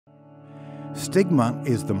Stigma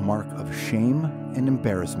is the mark of shame and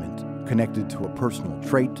embarrassment connected to a personal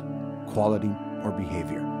trait, quality, or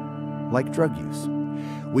behavior, like drug use.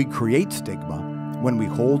 We create stigma when we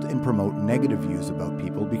hold and promote negative views about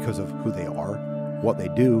people because of who they are, what they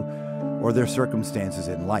do, or their circumstances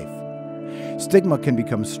in life. Stigma can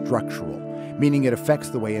become structural, meaning it affects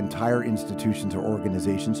the way entire institutions or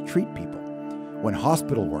organizations treat people. When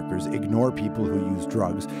hospital workers ignore people who use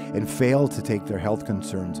drugs and fail to take their health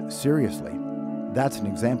concerns seriously, that's an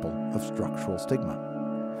example of structural stigma.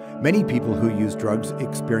 Many people who use drugs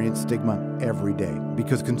experience stigma every day.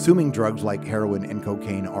 Because consuming drugs like heroin and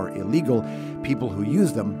cocaine are illegal, people who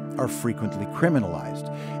use them are frequently criminalized.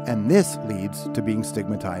 And this leads to being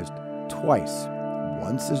stigmatized twice.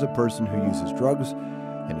 Once as a person who uses drugs,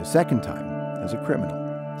 and a second time as a criminal.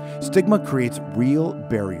 Stigma creates real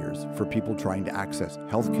barriers for people trying to access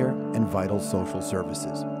healthcare and vital social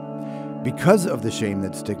services. Because of the shame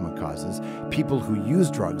that stigma causes, people who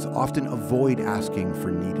use drugs often avoid asking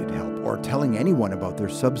for needed help or telling anyone about their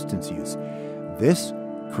substance use. This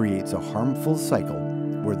creates a harmful cycle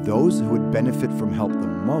where those who would benefit from help the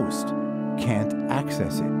most can't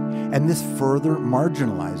access it. And this further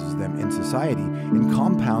marginalizes them in society and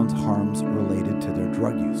compounds harms related to their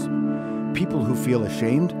drug use. People who feel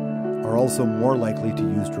ashamed are also more likely to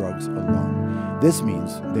use drugs alone. This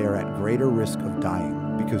means they are at greater risk of dying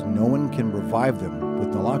because no one can revive them with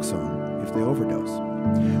naloxone if they overdose.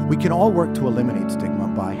 We can all work to eliminate stigma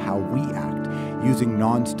by how we act, using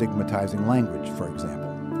non-stigmatizing language, for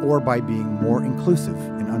example, or by being more inclusive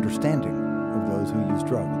and understanding of those who use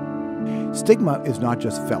drugs. Stigma is not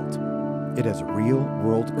just felt, it has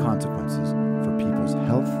real-world consequences for people's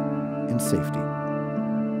health and safety.